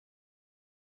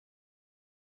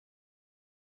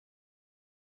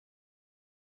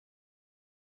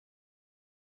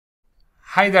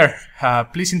Hi there.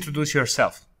 Please introduce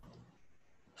yourself.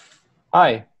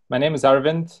 Hi, my name is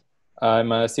Aravind.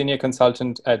 I'm a senior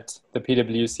consultant at the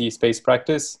PwC Space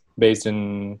Practice based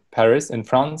in Paris, in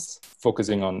France,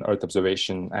 focusing on Earth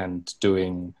observation and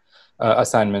doing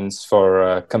assignments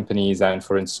for companies and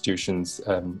for institutions,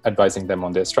 advising them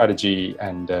on their strategy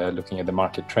and looking at the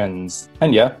market trends.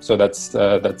 And yeah, so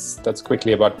that's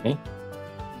quickly about me.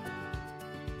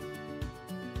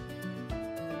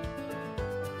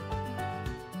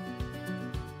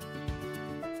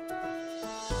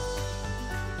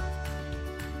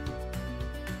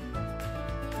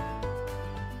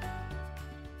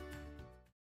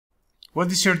 What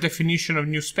is your definition of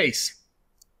new space?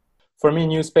 For me,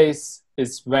 new space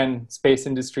is when space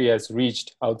industry has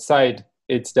reached outside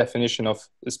its definition of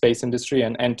the space industry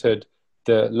and entered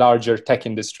the larger tech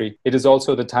industry. It is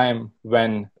also the time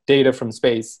when data from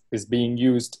space is being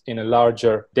used in a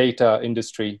larger data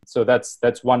industry. So that's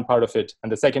one part of it.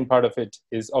 And the second part of it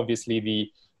is obviously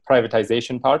the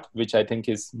privatization part, which I think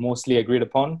is mostly agreed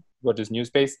upon, what is new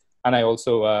space. And I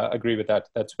also agree with that.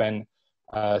 That's when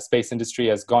space industry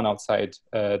has gone outside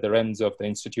the realms of the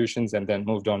institutions and then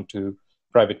moved on to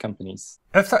private companies.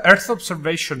 Earth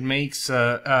observation makes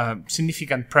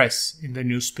significant press in the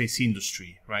new space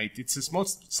industry, right? It's a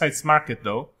small-sized market,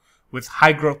 though, with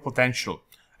high growth potential.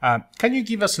 Can you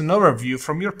give us an overview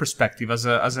from your perspective as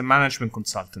a management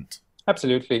consultant?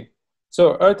 Absolutely.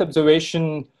 So Earth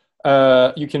observation,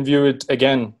 you can view it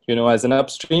again, as an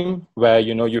upstream where,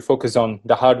 you focus on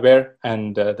the hardware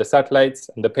and the satellites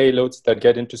and the payloads that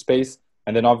get into space.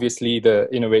 And then obviously the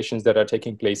innovations that are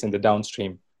taking place in the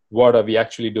downstream. What are we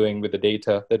actually doing with the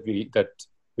data that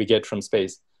we get from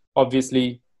space?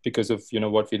 Obviously, because of,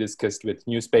 what we discussed with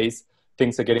new space,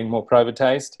 things are getting more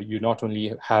privatized. You not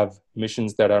only have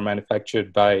missions that are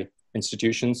manufactured by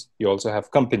institutions, you also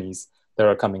have companies that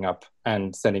are coming up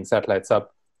and sending satellites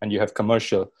up, and you have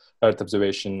commercial Earth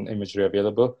observation imagery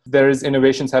available. There is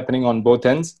innovations happening on both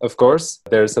ends, of course.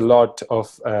 There's a lot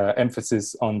of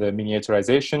emphasis on the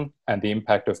miniaturization and the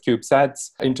impact of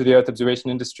CubeSats into the Earth observation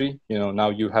industry.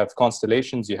 Now you have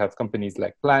constellations, you have companies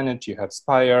like Planet, you have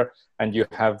Spire, and you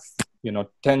have,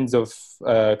 tens of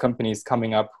companies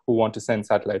coming up who want to send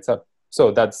satellites up. So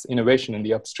that's innovation in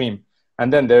the upstream.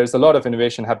 And then there's a lot of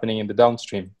innovation happening in the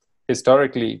downstream.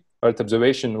 Historically, Earth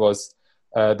observation was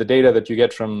the data that you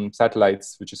get from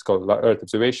satellites, which is called Earth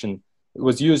observation,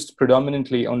 was used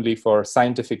predominantly only for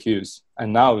scientific use.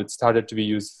 And now it's started to be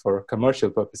used for commercial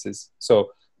purposes.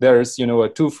 So there's, a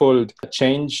twofold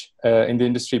change in the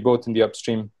industry, both in the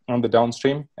upstream and the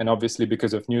downstream. And obviously,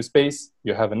 because of new space,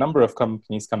 you have a number of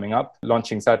companies coming up,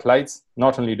 launching satellites,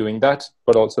 not only doing that,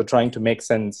 but also trying to make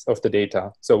sense of the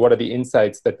data. So what are the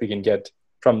insights that we can get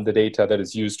from the data that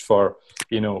is used for,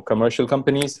 commercial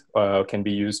companies, can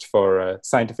be used for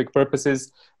scientific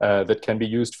purposes, that can be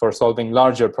used for solving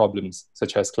larger problems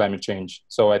such as climate change.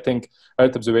 So I think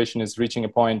Earth observation is reaching a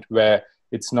point where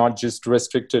it's not just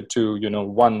restricted to,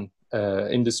 one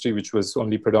industry, which was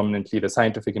only predominantly the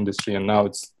scientific industry, and now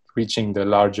it's reaching the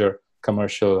larger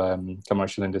commercial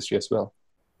industry as well.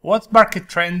 What market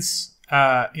trends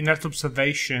in Earth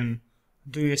observation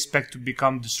do you expect to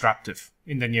become disruptive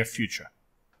in the near future?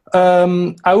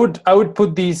 I would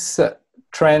put these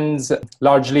trends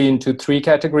largely into three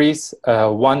categories.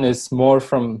 One is more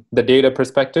from the data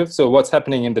perspective. So what's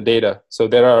happening in the data? So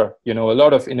there are, a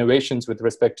lot of innovations with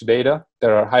respect to data.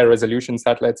 There are high resolution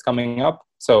satellites coming up.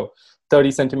 So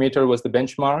 30 centimeter was the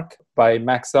benchmark by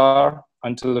Maxar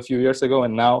until a few years ago.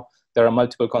 And now there are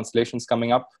multiple constellations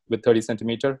coming up with 30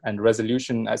 centimeter. And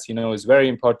resolution, as you know, is very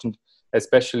important,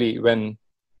 especially when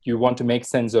you want to make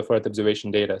sense of Earth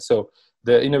observation data. So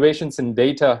the innovations in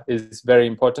data is very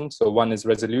important. So one is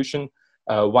resolution,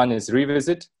 one is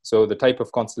revisit. So the type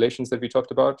of constellations that we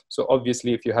talked about. So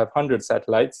obviously, if you have 100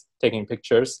 satellites taking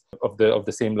pictures of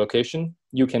the same location,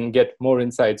 you can get more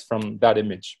insights from that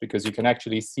image because you can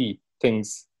actually see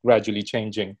things gradually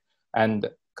changing. And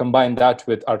combine that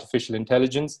with artificial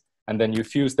intelligence, and then you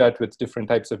fuse that with different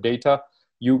types of data,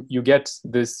 you get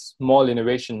this small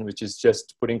innovation, which is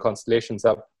just putting constellations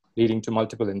up, leading to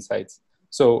multiple insights.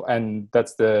 So, and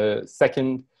that's the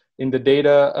second in the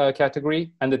data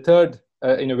category. And the third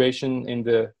innovation in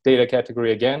the data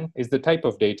category, again, is the type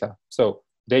of data. So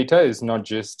data is not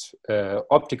just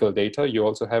optical data, you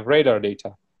also have radar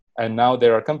data. And now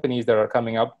there are companies that are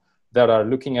coming up that are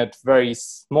looking at very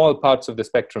small parts of the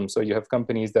spectrum. So you have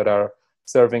companies that are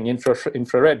serving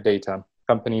infrared data,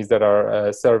 companies that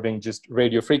are serving just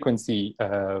radio frequency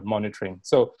monitoring.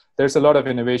 So there's a lot of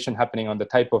innovation happening on the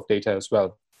type of data as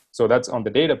well. So that's on the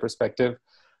data perspective.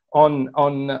 On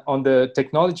the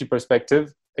technology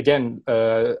perspective, again,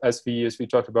 as we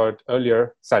talked about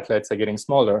earlier, satellites are getting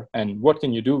smaller. And what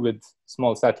can you do with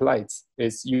small satellites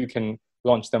is you can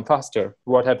launch them faster.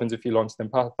 What happens if you launch them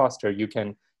faster? You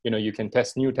can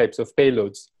test new types of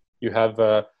payloads. You have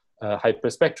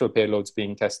hyperspectral payloads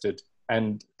being tested.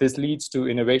 And this leads to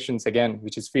innovations, again,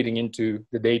 which is feeding into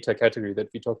the data category that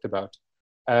we talked about.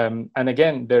 And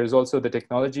again, there's also the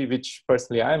technology, which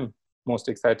personally I'm most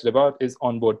excited about, is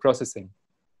onboard processing.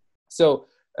 So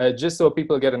just so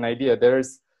people get an idea,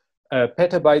 there's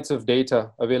petabytes of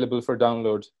data available for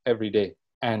download every day.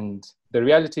 And the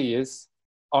reality is,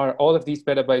 are all of these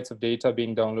petabytes of data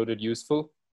being downloaded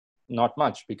useful? Not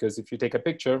much, because if you take a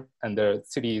picture and the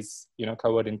city is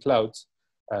covered in clouds,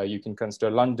 you can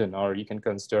consider London, or you can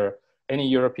consider any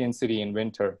European city in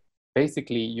winter.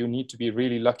 Basically, you need to be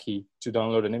really lucky to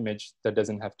download an image that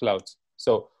doesn't have clouds.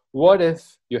 So what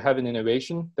if you have an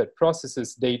innovation that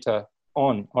processes data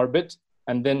on orbit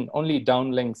and then only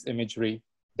downlinks imagery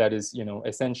that is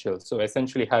essential? So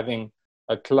essentially having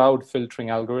a cloud filtering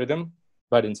algorithm,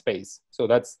 but in space. So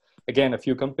that's, again, a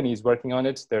few companies working on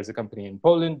it. There's a company in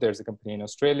Poland, there's a company in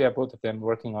Australia, both of them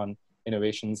working on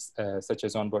innovations such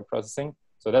as onboard processing.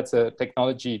 So that's a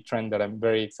technology trend that I'm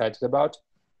very excited about.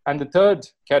 And the third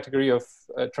category of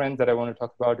trend that I want to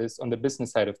talk about is on the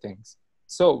business side of things.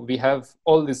 So we have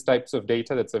all these types of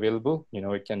data that's available.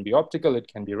 It can be optical, it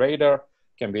can be radar,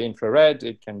 it can be infrared,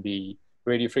 it can be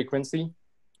radio frequency.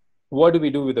 What do we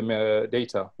do with the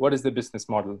data? What is the business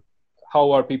model?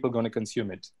 How are people going to consume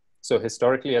it? So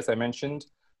historically, as I mentioned,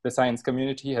 the science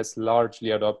community has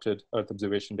largely adopted Earth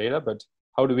observation data, but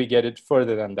how do we get it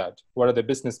further than that? What are the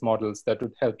business models that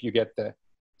would help you get there?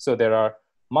 So there are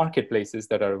marketplaces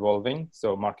that are evolving.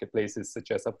 So marketplaces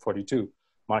such as Up42,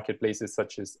 marketplaces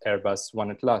such as Airbus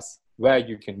One Atlas, where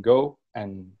you can go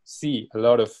and see a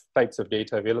lot of types of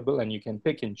data available, and you can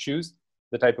pick and choose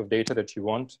the type of data that you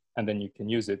want, and then you can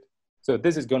use it. So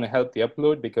this is going to help the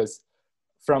upload, because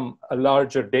from a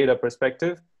larger data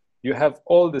perspective, you have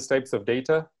all these types of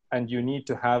data, and you need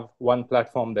to have one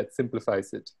platform that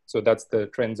simplifies it. So that's the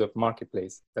trends of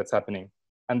marketplace that's happening.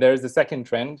 And there is the second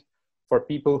trend for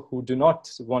people who do not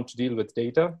want to deal with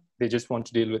data, they just want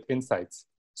to deal with insights.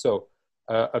 So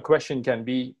a question can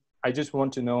be, I just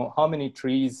want to know how many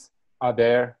trees are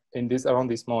there around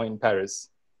this mall in Paris.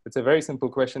 It's a very simple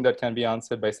question that can be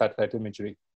answered by satellite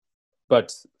imagery.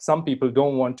 But some people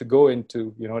don't want to go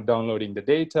into downloading the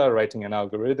data, writing an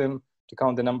algorithm to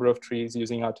count the number of trees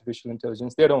using artificial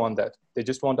intelligence. They don't want that. They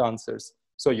just want answers.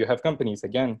 So you have companies,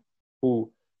 again, who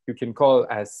you can call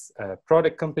as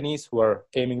product companies, who are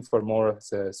aiming for more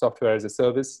as a software as a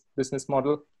service business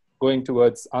model, going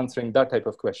towards answering that type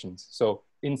of questions. So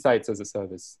insights as a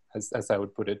service, as I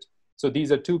would put it. So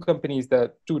these are two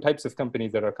types of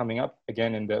companies that are coming up,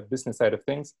 again, in the business side of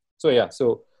things. So yeah,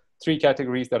 so three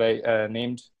categories that I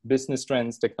named: business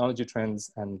trends, technology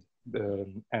trends,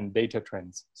 and data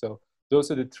trends. So those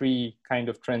are the three kind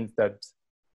of trends that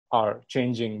are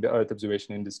changing the Earth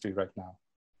observation industry right now.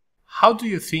 How do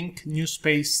you think new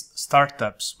space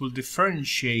startups will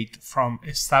differentiate from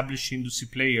established industry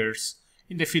players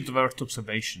in the field of Earth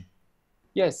observation?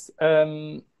 Yes,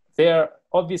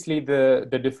 obviously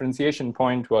the differentiation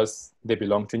point was they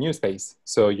belong to new space.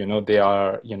 So they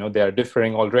are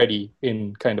differing already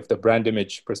in kind of the brand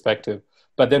image perspective.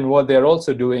 But then what they're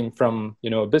also doing from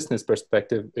a business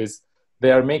perspective is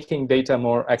they are making data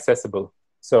more accessible.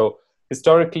 So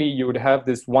historically, you would have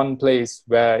this one place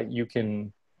where you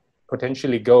can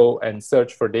potentially go and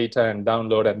search for data and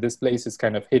download, and this place is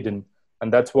kind of hidden.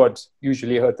 And that's what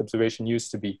usually Earth observation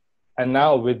used to be. And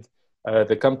now with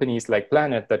the companies like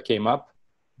Planet that came up,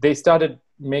 they started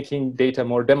making data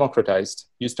more democratized.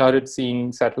 You started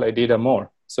seeing satellite data more.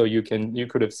 So you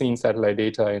could have seen satellite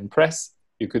data in press.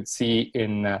 You could see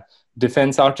in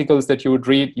defense articles that you would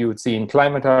read. You would see in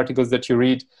climate articles that you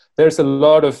read. There's a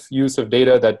lot of use of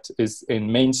data that is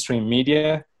in mainstream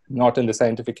media, not in the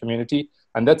scientific community.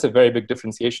 And that's a very big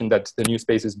differentiation that the new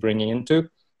space is bringing into,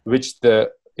 which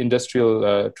the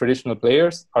industrial traditional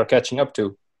players are catching up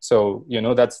to. So,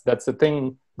 that's the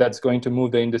thing that's going to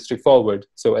move the industry forward.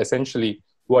 So essentially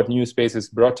what new space has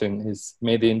brought in is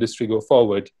made the industry go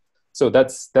forward. So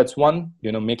that's one,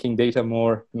 making data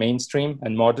more mainstream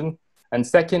and modern. And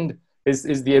second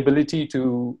is the ability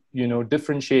to,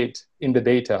 differentiate in the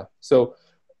data. So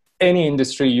any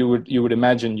industry you would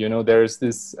imagine, there's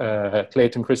this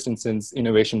Clayton Christensen's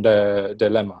innovation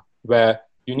dilemma, where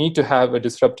you need to have a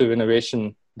disruptive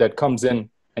innovation that comes in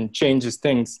and changes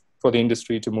things for the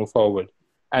industry to move forward.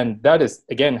 And that is,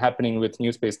 again, happening with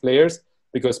new space players,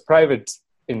 because private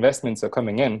investments are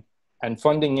coming in and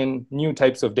funding in new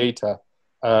types of data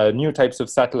new types of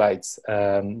satellites,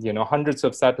 hundreds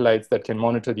of satellites that can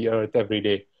monitor the Earth every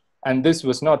day. And this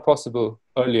was not possible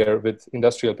earlier with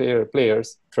industrial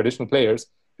players, traditional players,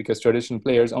 because traditional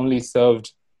players only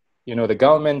served, the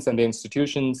governments and the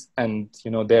institutions, and,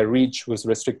 their reach was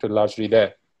restricted largely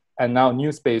there. And now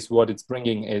new space, what it's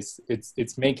bringing is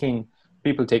it's making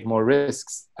people take more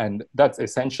risks. And that's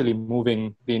essentially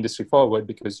moving the industry forward,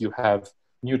 because you have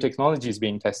new technologies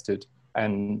being tested.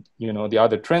 And, the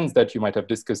other trends that you might have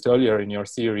discussed earlier in your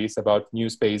series about new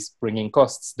space bringing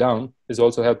costs down is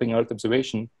also helping Earth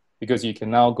observation, because you can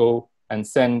now go and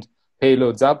send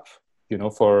payloads up,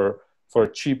 for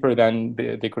cheaper than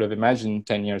they could have imagined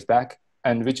 10 years back.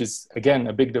 And which is, again,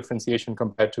 a big differentiation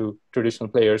compared to traditional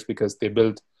players, because they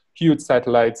build huge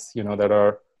satellites, that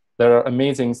are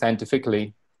amazing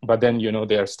scientifically, but then,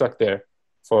 they are stuck there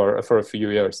for a few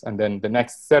years. And then the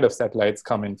next set of satellites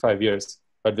come in 5 years.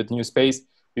 But with new space,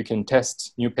 you can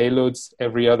test new payloads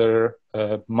every other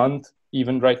month,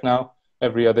 even right now,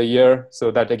 every other year. So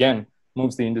that, again,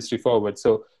 moves the industry forward.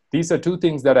 So these are two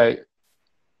things that I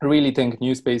really think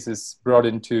new space is brought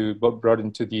into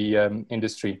the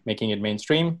industry, making it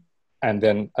mainstream, and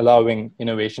then allowing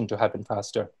innovation to happen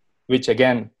faster, which,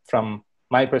 again, from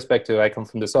my perspective, I come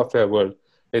from the software world,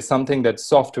 is something that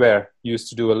software used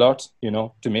to do a lot,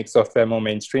 to make software more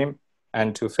mainstream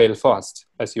and to fail fast,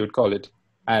 as you would call it.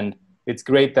 And it's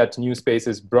great that new space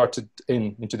has brought it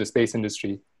into the space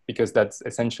industry, because that's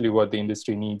essentially what the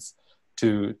industry needs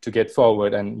to get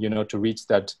forward and, to reach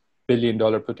that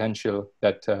billion-dollar potential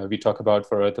that we talk about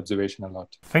for Earth observation a lot.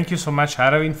 Thank you so much,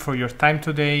 Aravind, for your time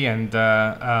today, and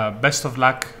best of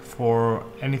luck for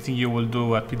anything you will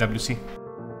do at PwC.